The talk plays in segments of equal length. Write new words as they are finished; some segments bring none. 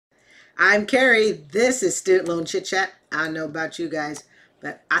I'm Carrie. This is Student Loan Chit Chat. I don't know about you guys,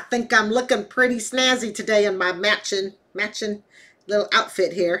 but I think I'm looking pretty snazzy today in my matching little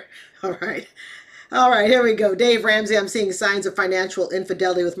outfit here. All right. All right, here we go. Dave Ramsey, I'm seeing signs of financial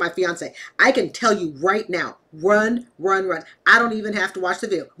infidelity with my fiance. I can tell you right now, run, run, run. I don't even have to watch the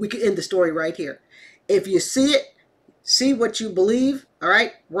video. We can end the story right here. If you see it, see what you believe, all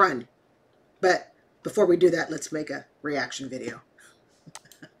right, run. But before we do that, let's make a reaction video.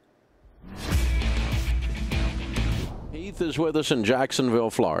 Heath is with us in Jacksonville,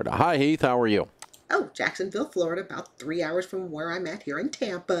 Florida. Hi, Heath. How are you? Oh, Jacksonville, Florida, about 3 hours from where I'm at here in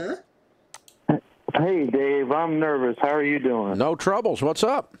Tampa. Hey, Dave, I'm nervous. How are you doing? No troubles. What's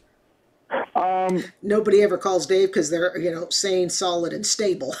up? Nobody ever calls Dave because they're, sane, solid, and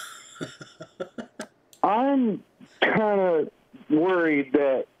stable. I'm kind of worried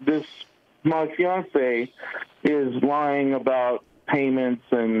that my fiance is lying about payments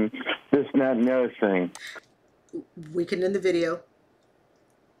and this and that and the other thing. We can end the video.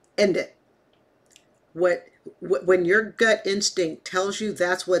 End it. When your gut instinct tells you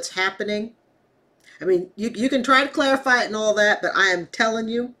that's what's happening, I mean, you can try to clarify it and all that, but I am telling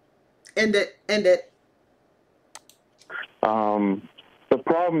you, end it, end it. The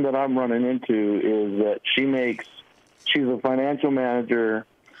problem that I'm running into is that she's a financial manager,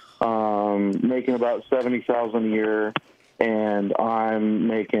 making about $70,000 a year, and I'm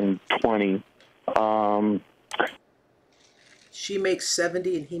making 20. She makes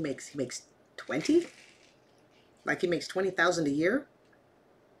 70 and he makes 20? Like he makes 20,000 a year?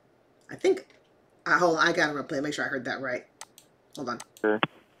 I think. Hold on, I gotta replay. Make sure I heard that right. Hold on.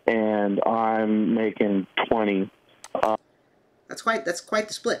 And I'm making 20. That's quite the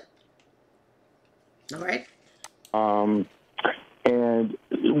split. All right. And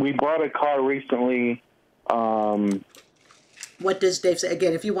we bought a car recently. What does Dave say?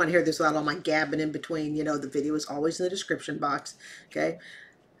 Again, if you want to hear this without all my gabbing in between, the video is always in the description box. Okay.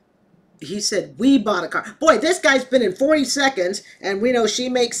 He said, we bought a car. Boy, this guy's been in 40 seconds, and we know she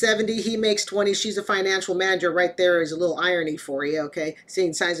makes 70, he makes 20. She's a financial manager. Right there is a little irony for you, okay?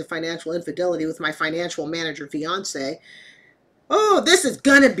 Seeing signs of financial infidelity with my financial manager fiance. Oh, this is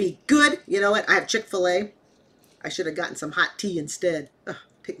going to be good. You know what? I have Chick-fil-A. I should have gotten some hot tea instead.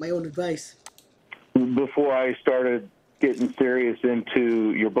 Take my own advice. Before I started getting serious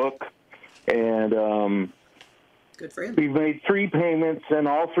into your book, and good for him. We've made 3 payments, and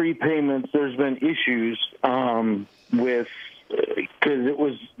all 3 payments there's been issues with, because it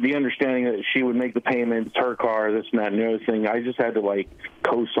was the understanding that she would make the payments, her car, this and that and the other thing. I just had to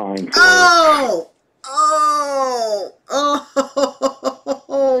co-sign for her.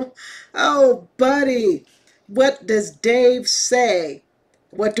 Oh, buddy. What does Dave say?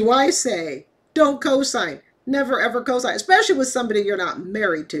 What do I say? Don't co-sign. Never, ever co-sign, especially with somebody you're not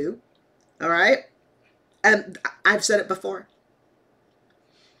married to. All right? And I've said it before.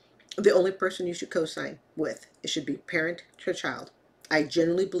 The only person you should co-sign with, it should be parent to child. I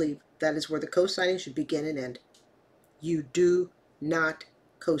genuinely believe that is where the co-signing should begin and end. You do not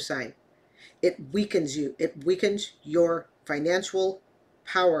co-sign. It weakens you. It weakens your financial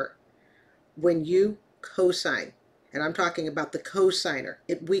power when you co-sign. And I'm talking about the co-signer.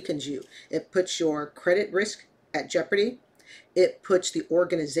 It weakens you. It puts your credit risk at jeopardy. It puts the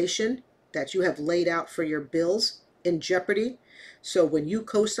organization that you have laid out for your bills in jeopardy. So when you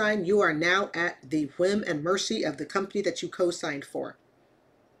co-sign, you are now at the whim and mercy of the company that you co-signed for.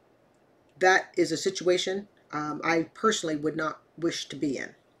 That is a situation I personally would not wish to be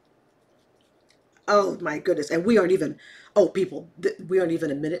in. Oh my goodness. And we aren't even, people, we aren't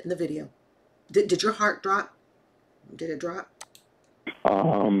even a minute in the video. Did your heart drop? Did it drop?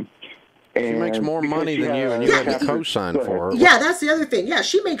 She makes more money than you, and you had to co-sign for her. Yeah, that's the other thing. Yeah,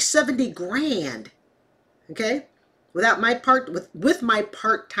 she makes 70 grand. Okay? Without my with my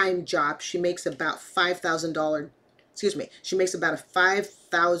part-time job, she makes about $5,000. Excuse me. She makes about a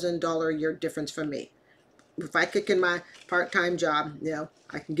 $5,000 a year difference from me. If I kick in my part-time job,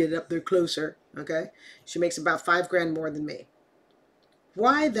 I can get it up there closer. Okay? She makes about $5 grand more than me.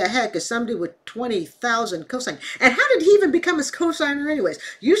 Why the heck is somebody with 20,000 cosign? And how did he even become a cosigner anyways?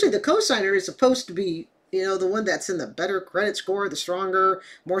 Usually the cosigner is supposed to be, the one that's in the better credit score, the stronger,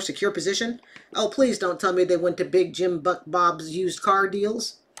 more secure position. Oh, please don't tell me they went to Big Jim Buck Bob's used car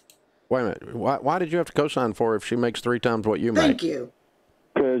deals. Wait a minute. Why did you have to cosign for her if she makes 3 times what you make? Thank you.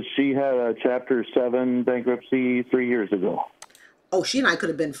 Because she had a Chapter 7 bankruptcy 3 years ago. Oh, she and I could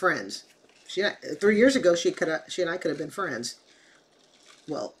have been friends. 3 years ago, she and I could have been friends.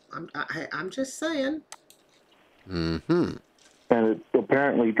 Well, I'm just saying. And it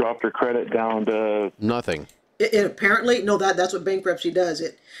apparently dropped her credit down to nothing. It apparently, no, that's what bankruptcy does.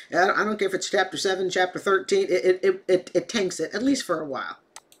 I don't care if it's Chapter 7, Chapter 13. It tanks it at least for a while.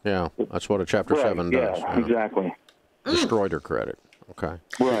 Yeah, that's what a Chapter Right, 7 does. yeah, exactly. Destroyed her credit. Okay.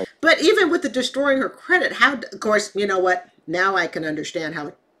 Right. But even with the destroying her credit, how? Of course, you know what? Now I can understand how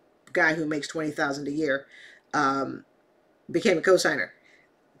a guy who makes $20,000 a year became a cosigner.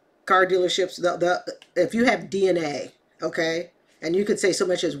 Car dealerships, if you have DNA, okay, and you could say so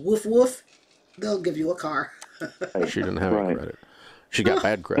much as woof woof, they'll give you a car. She didn't have any credit. She got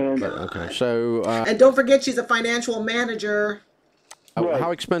bad credit. But okay, so and don't forget, she's a financial manager. Right.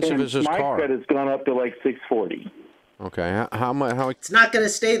 how expensive is this my car? My credit's gone up to like 640. Okay, how much? How It's not going to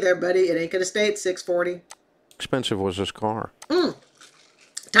stay there, buddy. It ain't going to stay at 640. expensive was this car?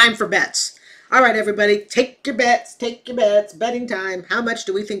 Time for bets. All right, everybody, take your bets. Take your bets. Betting time. How much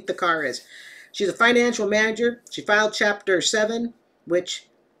do we think the car is? She's a financial manager. She filed Chapter 7, which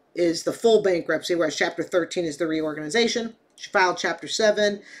is the full bankruptcy, whereas Chapter 13 is the reorganization. She filed Chapter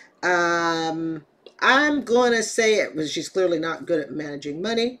 7. I'm going to say it was she's clearly not good at managing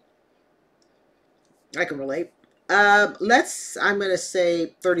money. I can relate. I'm going to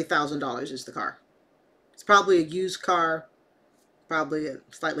say $30,000 is the car. It's probably a used car, probably a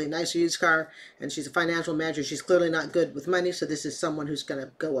slightly nicer used car, and she's a financial manager. She's clearly not good with money, so this is someone who's going to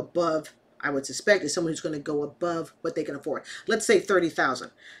go above, I would suspect, is someone who's going to go above what they can afford. Let's say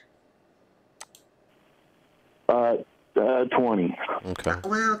 $30,000. 20. Okay.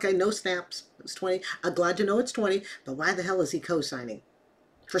 Well, okay, no snaps. It's 20. I'm glad to know it's 20, but why the hell is he co-signing?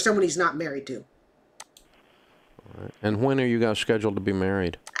 For someone he's not married to. All right. And when are you guys scheduled to be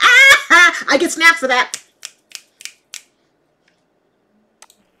married? Ah! I get snapped for that.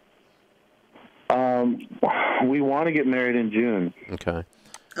 We want to get married in June. Okay.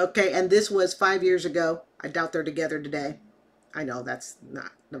 Okay, and this was 5 years ago. I doubt they're together today. I know that's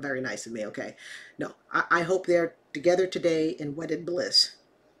not very nice of me, okay? No, I hope they're together today in wedded bliss.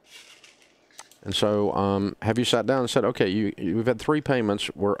 And so, have you sat down and said, okay, you've had 3 payments.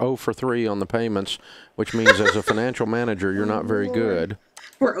 We're 0 for 3 on the payments, which means as a financial manager, you're not very good.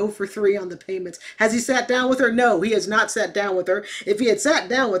 We're 0 for 3 on the payments. Has he sat down with her? No, he has not sat down with her. If he had sat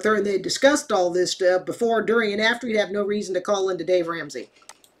down with her and they had discussed all this stuff before, during, and after, he'd have no reason to call into Dave Ramsey.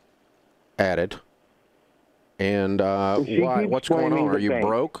 Added. And why? What's going on? Are you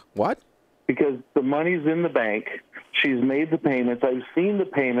broke? What? Because the money's in the bank. She's made the payments. I've seen the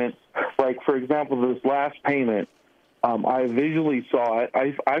payments. Like, for example, this last payment, I visually saw it.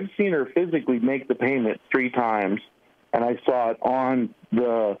 I've seen her physically make the payment 3 times, and I saw it on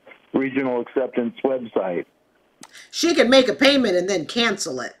the regional acceptance website. She can make a payment and then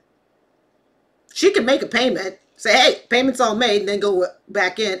cancel it. She can make a payment, say, hey, payment's all made, and then go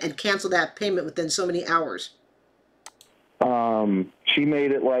back in and cancel that payment within so many hours. She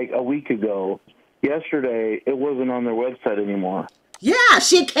made it like a week ago. Yesterday, it wasn't on their website anymore. Yeah,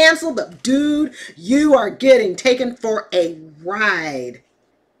 she canceled the dude. You are getting taken for a ride.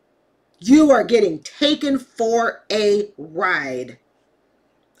 You are getting taken for a ride.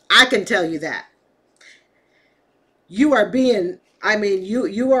 I can tell you that. You are being, I mean,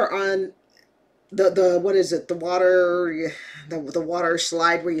 you are on the what is it, the water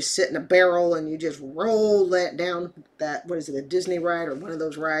slide where you sit in a barrel and you just roll that down that, what is it, a Disney ride or one of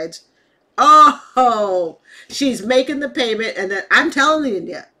those rides. Oh, she's making the payment, and then I'm telling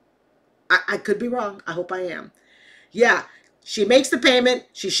you, I could be wrong. I hope I am. Yeah, she makes the payment.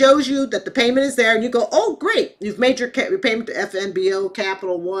 She shows you that the payment is there, and you go, oh, great. You've made your payment to FNBO,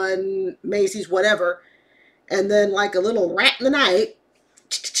 Capital One, Macy's, whatever. And then like a little rat in the night,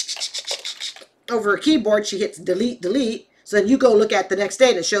 over a keyboard, she hits delete, delete. So then you go look at the next day,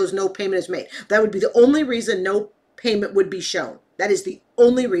 and it shows no payment is made. That would be the only reason no payment would be shown. That is the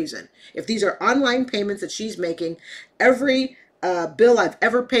only reason. If these are online payments that she's making, every bill I've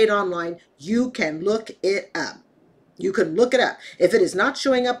ever paid online, you can look it up. You can look it up. If it is not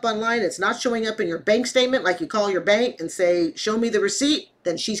showing up online, it's not showing up in your bank statement, like you call your bank and say, show me the receipt,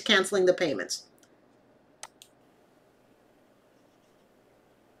 then she's canceling the payments.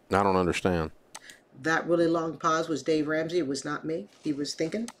 I don't understand. That really long pause was Dave Ramsey. It was not me. He was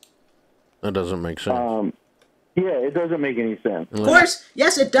thinking. That doesn't make sense. Yeah, it doesn't make any sense. Of course,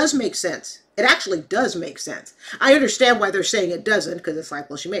 yes, it does make sense. It actually does make sense. I understand why they're saying it doesn't, because it's like,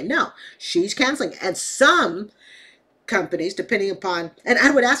 well, she made, no, she's canceling. And some companies, depending upon, and I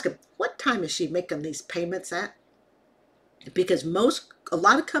would ask them, what time is she making these payments at? Because a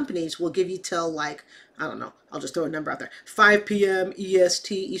lot of companies will give you till like, I don't know, I'll just throw a number out there, 5 p.m.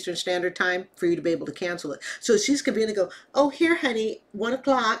 EST, Eastern Standard Time, for you to be able to cancel it. So she's convenient to go, oh, here, honey, 1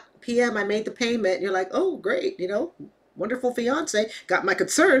 o'clock p.m. I made the payment. And you're like, oh, great, wonderful fiance. Got my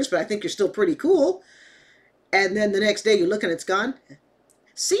concerns, but I think you're still pretty cool. and then the next day you look and it's gone.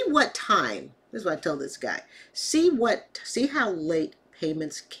 See what time. This is what I tell this guy. See how late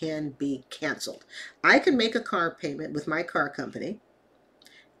payments can be canceled. I can make a car payment with my car company,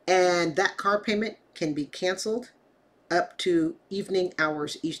 and that car payment can be canceled up to evening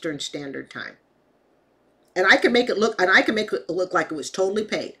hours Eastern Standard Time. And I can make it look like it was totally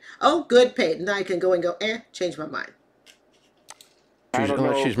paid. Oh, good, paid. And then I can go and go, change my mind.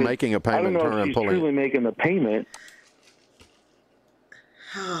 She's making a payment. I don't know if she's truly making the payment.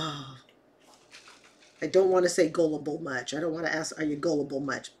 Oh, I don't want to say gullible much. I don't want to ask, are you gullible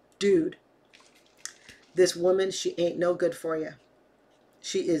much? Dude, this woman, she ain't no good for you.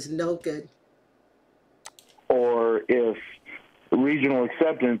 She is no good. Or if regional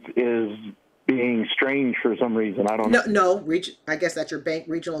acceptance is being strange for some reason. I don't know. No, I guess that's your bank,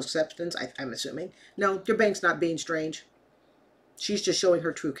 regional acceptance, I'm assuming. No, your bank's not being strange. She's just showing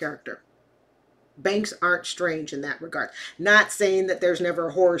her true character. Banks aren't strange in that regard. Not saying that there's never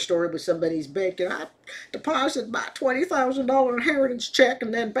a horror story with somebody's bank and I deposited my $20,000 inheritance check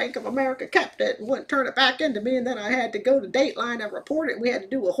and then Bank of America kept it and wouldn't turn it back into me, and then I had to go to Dateline and report it, and we had to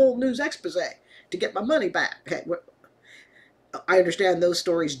do a whole news expose to get my money back. Okay, I understand those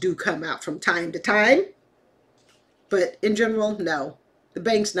stories do come out from time to time, but in general, no. The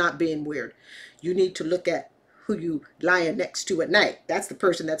bank's not being weird. You need to look at who you lying next to at night. That's the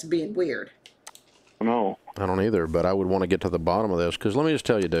person that's being weird. No. I don't either, but I would want to get to the bottom of this, because let me just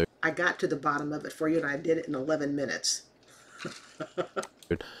tell you, dude. I got to the bottom of it for you, and I did it in 11 minutes.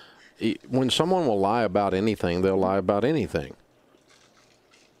 When someone will lie about anything, they'll lie about anything.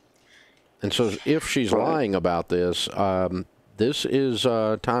 And so if she's lying about this, this is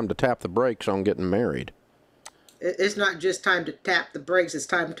time to tap the brakes on getting married. It's not just time to tap the brakes. It's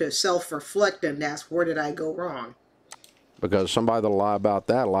time to self-reflect and ask, where did I go wrong? Because somebody that'll lie about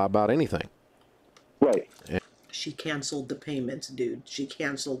that will lie about anything. Right. She canceled the payments, dude. She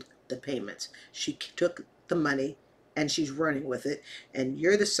canceled the payments. She took the money and she's running with it. And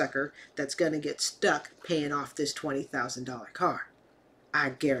you're the sucker that's going to get stuck paying off this $20,000 car. I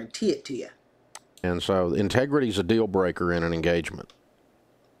guarantee it to you. And so integrity is a deal breaker in an engagement.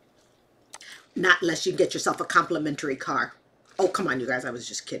 Not unless you get yourself a complimentary car. Oh, come on, you guys. I was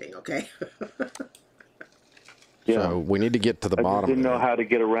just kidding, okay? Yeah. So we need to get to the bottom. I didn't know how to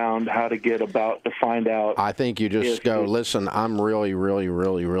get around, to find out. I think you just go, listen, I'm really, really,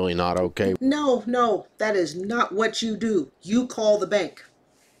 really, really not okay. No, that is not what you do. You call the bank.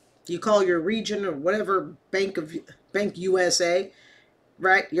 You call your region or whatever Bank USA,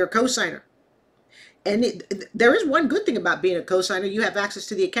 right? You're a cosigner. And there is one good thing about being a cosigner. You have access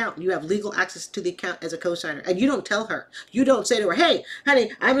to the account. You have legal access to the account as a cosigner. And you don't tell her. You don't say to her, hey,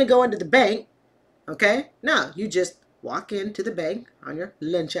 honey, I'm going to go into the bank. Okay? No, you just walk into the bank on your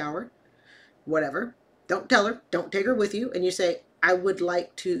lunch hour, whatever. Don't tell her. Don't take her with you. And you say, I would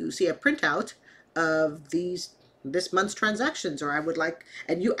like to see a printout of this month's transactions, or I would like,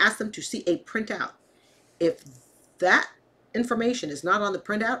 and you ask them to see a printout. If that information is not on the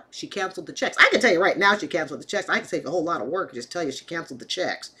printout, she canceled the checks. I can tell you right now she canceled the checks. I can save a whole lot of work and just tell you she canceled the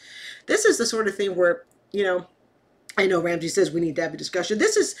checks. This is the sort of thing where, I know Ramsey says we need to have a discussion.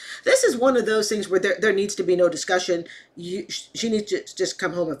 This is one of those things where there needs to be no discussion. She needs to just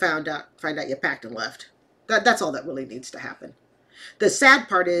come home and find out you packed and left. That's all that really needs to happen. The sad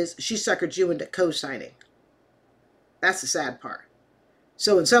part is she suckered you into co-signing. That's the sad part.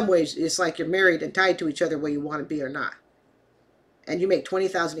 So in some ways, it's like you're married and tied to each other where you want to be or not. And you make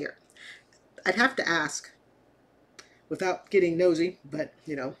 $20,000 a year. I'd have to ask, without getting nosy, but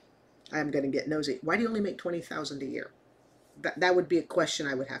I'm going to get nosy. Why do you only make $20,000 a year? That would be a question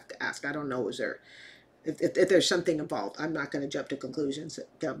I would have to ask. I don't know. If there's something involved? I'm not going to jump to conclusions.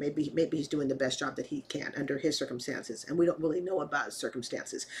 Maybe he's doing the best job that he can under his circumstances, and we don't really know about his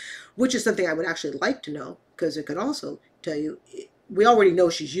circumstances, which is something I would actually like to know, because it could also tell you, we already know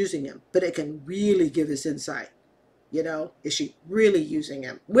she's using him, but it can really give us insight. Is she really using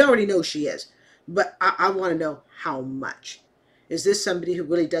him? We already know she is, but I want to know how much. Is this somebody who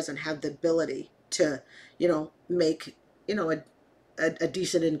really doesn't have the ability to, make, a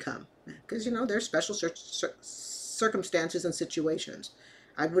decent income? Because, there's special circumstances and situations.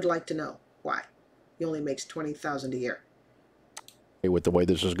 I would like to know why he only makes $20,000 a year. With the way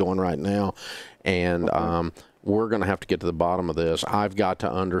this is going right now, and we're going to have to get to the bottom of this. I've got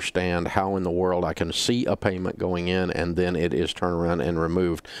to understand how in the world I can see a payment going in and then it is turned around and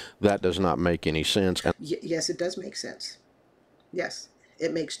removed. That does not make any sense. And yes, it does make sense. Yes,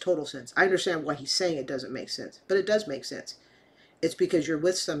 it makes total sense. I understand why he's saying it doesn't make sense, but it does make sense. It's because you're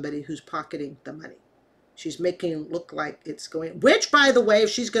with somebody who's pocketing the money. She's making it look like it's going, which, by the way,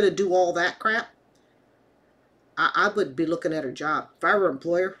 if she's going to do all that crap, I would be looking at her job. If I were an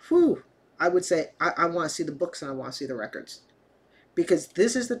employer, whew, I would say, I want to see the books and I want to see the records. Because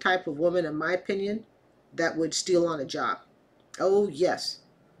this is the type of woman, in my opinion, that would steal on a job. Oh, yes.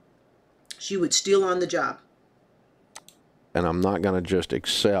 She would steal on the job. And I'm not going to just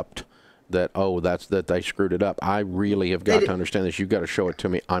accept that, oh, that's that they screwed it up. I really have got to understand this. You've got to show it to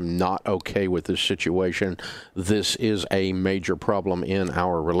me. I'm not okay with this situation. This is a major problem in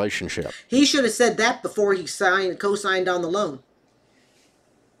our relationship. He should have said that before he co-signed on the loan.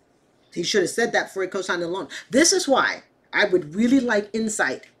 He should have said that before he co-signed the loan. This is why I would really like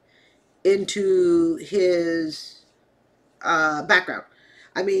insight into his background.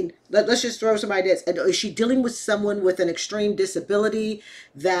 I mean, let's just throw some ideas. Is she dealing with someone with an extreme disability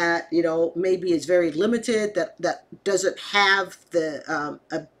that, you know, maybe is very limited, that doesn't have the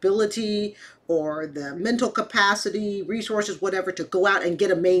ability or the mental capacity, resources, whatever, to go out and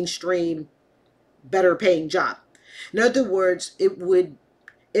get a mainstream, better paying job? In other words, it would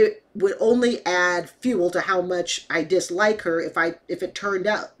only add fuel to how much I dislike her if it turned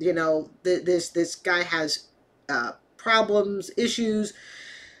out, you know, this guy has problems, issues,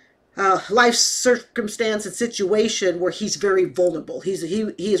 life circumstance and situation where he's very vulnerable. He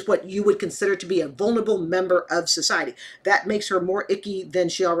is what you would consider to be a vulnerable member of society. That makes her more icky than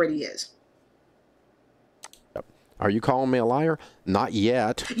she already is. Are you calling me a liar? Not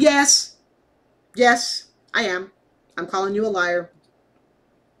yet. Yes. Yes, I am. I'm calling you a liar.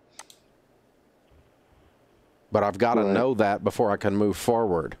 But I've got to know that before I can move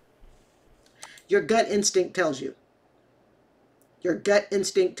forward. Your gut instinct tells you. Your gut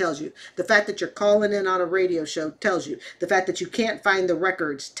instinct tells you. The fact that you're calling in on a radio show tells you. The fact that you can't find the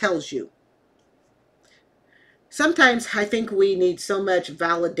records tells you. Sometimes I think we need so much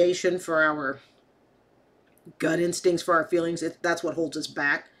validation for our gut instincts, for our feelings. That's what holds us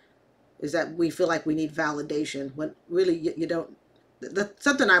back, is that we feel like we need validation when really you don't.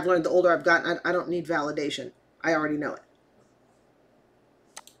 Something I've learned the older I've gotten, I don't need validation. I already know it.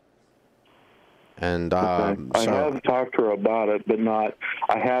 And I have talked to her about it, but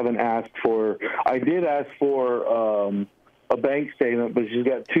I haven't asked for. I did ask for a bank statement, but she's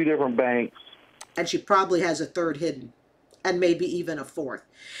got two different banks. And she probably has a third hidden, and maybe even a fourth.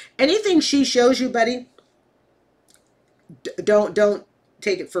 Anything she shows you, buddy, don't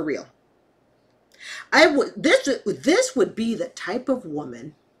take it for real. This would be the type of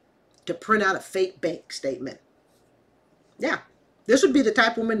woman to print out a fake bank statement. Yeah, this would be the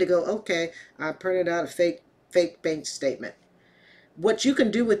type of woman to go, okay, I printed out a fake bank statement. What you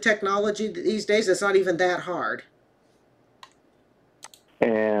can do with technology these days, it's not even that hard.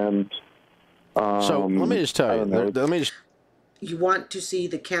 And so let me just tell you. You want to see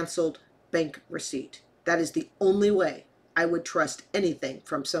the canceled bank receipt. That is the only way I would trust anything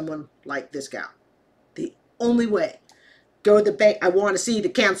from someone like this gal. The only way. Go to the bank. I want to see the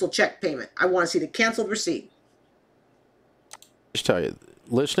canceled check payment. I want to see the canceled receipt. Just tell you,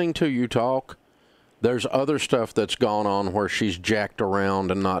 listening to you talk, there's other stuff that's gone on where she's jacked around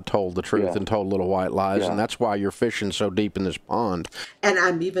and not told the truth and told little white lies, and that's why you're fishing so deep in this pond. And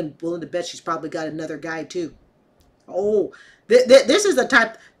I'm even willing to bet she's probably got another guy too. Oh, this is the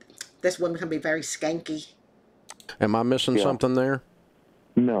type. This woman can be very skanky. Am I missing something there?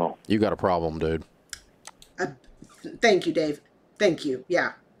 No. You got a problem, dude. Thank you, Dave. Thank you.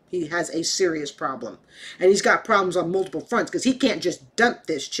 Yeah. He has a serious problem. And he's got problems on multiple fronts because he can't just dump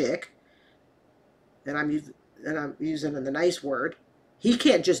this chick. And I'm using the nice word. He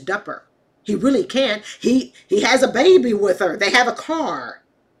can't just dump her. He really can't. He has a baby with her. They have a car.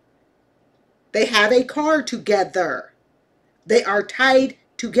 They have a car together. They are tied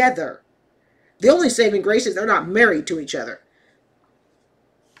together. The only saving grace is they're not married to each other.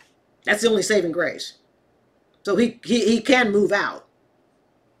 That's the only saving grace. So he can move out.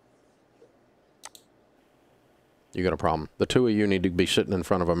 You got a problem. The two of you need to be sitting in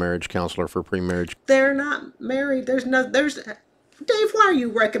front of a marriage counselor for pre-marriage. They're not married. Dave, why are you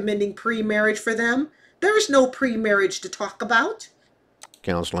recommending pre-marriage for them? There's no pre-marriage to talk about.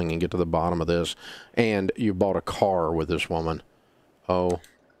 Counseling and get to the bottom of this. And you bought a car with this woman. Oh.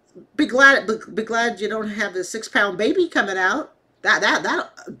 Be glad you don't have the 6-pound baby coming out.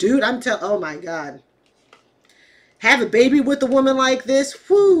 Dude, oh my God. Have a baby with a woman like this?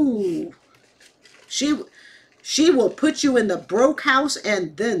 Whoo. She will put you in the broke house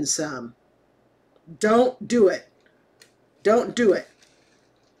and then some. Don't do it. Don't do it.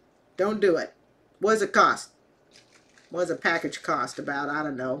 Don't do it. What does it cost? What does a package cost? About, I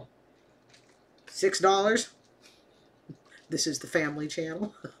don't know, $6? This is the family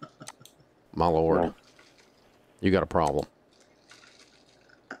channel. My Lord. No. You got a problem.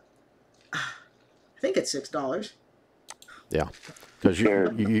 think it's $6. Yeah, because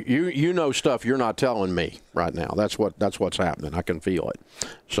you know stuff you're not telling me right now. That's what's happening. I can feel it.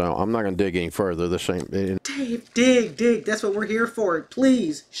 So I'm not going to dig any further. This ain't Dave, dig. That's what we're here for.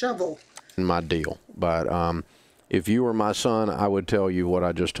 Please, shovel. my deal. But if you were my son, I would tell you what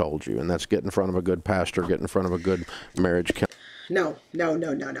I just told you, and that's get in front of a good pastor, get in front of a good marriage counselor.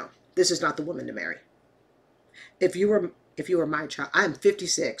 No. This is not the woman to marry. If you were my child, I'm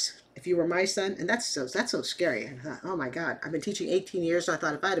 56. If you were my son, and that's so scary. I thought, oh my God, I've been teaching 18 years. So I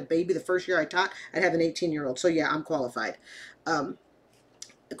thought if I had a baby the first year I taught, I'd have an 18-year-old. So yeah, I'm qualified. Of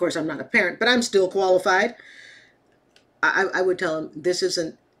course, I'm not a parent, but I'm still qualified. I would tell him this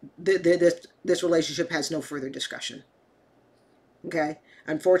isn't this relationship has no further discussion. Okay.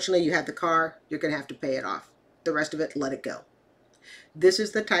 Unfortunately, you have the car. You're going to have to pay it off. The rest of it, let it go. This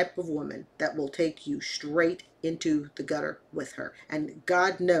is the type of woman that will take you straight into the gutter with her. And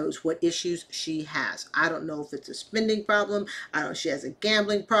God knows what issues she has. I don't know if it's a spending problem. I don't know if she has a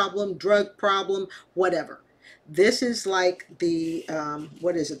gambling problem, drug problem, whatever. This is like the,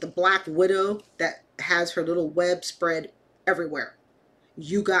 the Black Widow that has her little web spread everywhere.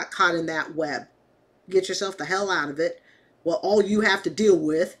 You got caught in that web. Get yourself the hell out of it. Well, all you have to deal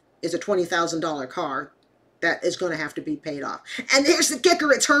with is a $20,000 car that is going to have to be paid off. And here's the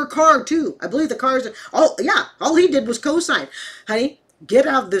kicker. It's her car, too. I believe the car is... Oh, yeah. All he did was co-sign. Honey, get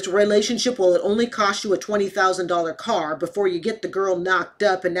out of this relationship. Well, it only cost you a $20,000 car before you get the girl knocked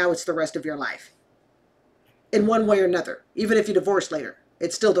up, and now it's the rest of your life. In one way or another. Even if you divorce later,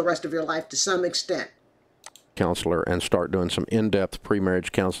 it's still the rest of your life to some extent. Counselor and start doing some in-depth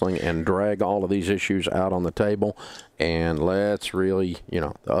pre-marriage counseling and drag all of these issues out on the table, and let's really,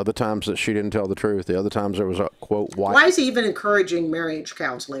 the other times that she didn't tell the truth, the other times there was a quote, why is he even encouraging marriage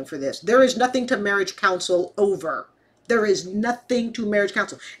counseling for this? There is nothing to marriage counsel over. There is nothing to marriage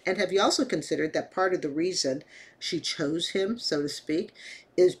counsel. And have you also considered that part of the reason she chose him, so to speak,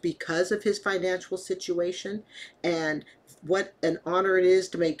 is because of his financial situation and what an honor it is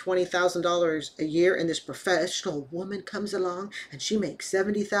to make $20,000 a year, and this professional woman comes along and she makes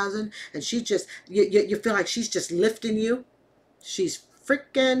 $70,000, and she just, you feel like she's just lifting you. She's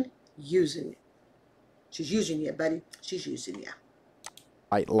freaking using you. She's using you, buddy. She's using you.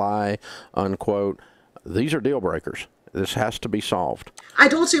 White lie, unquote. These are deal breakers. This has to be solved. I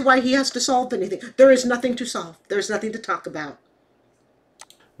don't see why he has to solve anything. There is nothing to solve. There's nothing to talk about.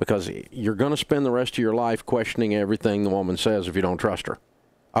 Because you're going to spend the rest of your life questioning everything the woman says if you don't trust her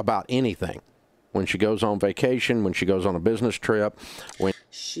about anything. When she goes on vacation, when she goes on a business trip, when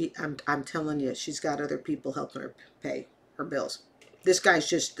I'm telling you, she's got other people helping her pay her bills. This guy's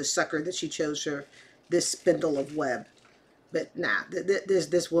just the sucker that she chose her, this spindle of web. But nah,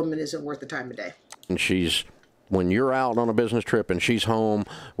 this woman isn't worth the time of day. And when you're out on a business trip and she's home,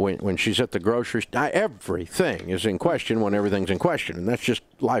 when she's at the grocery store, everything is in question when everything's in question. And that's just,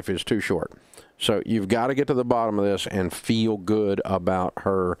 life is too short. So you've got to get to the bottom of this and feel good about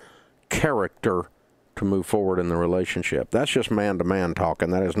her character to move forward in the relationship. That's just man-to-man talk,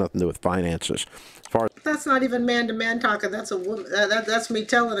 and that has nothing to do with finances. That's not even man-to-man talking. That's a woman. That's me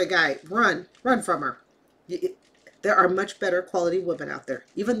telling a guy, run from her. There are much better quality women out there.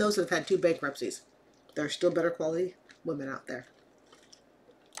 Even those that have had 2 bankruptcies. There are still better quality women out there.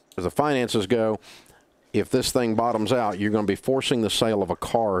 As the finances go, if this thing bottoms out, you're going to be forcing the sale of a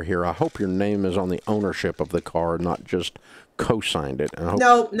car here. I hope your name is on the ownership of the car, not just co-signed it.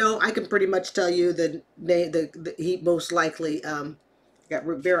 No, I can pretty much tell you that he most likely got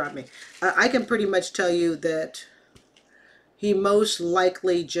root beer on me. I can pretty much tell you that he most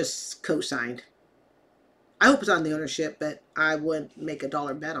likely just co-signed. I hope it's on the ownership, but I wouldn't make a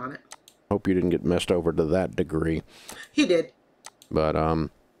dollar bet on it. Hope you didn't get messed over to that degree. He did. But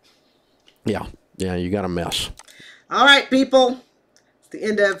yeah, you got a mess. All right, people. It's the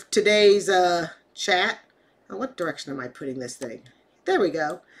end of today's chat. Oh, what direction am I putting this thing? There we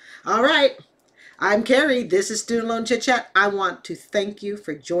go. All right. I'm Carrie. This is Student Loan Chit Chat. I want to thank you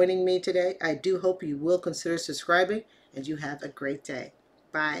for joining me today. I do hope you will consider subscribing, and you have a great day.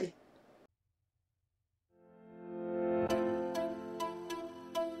 Bye.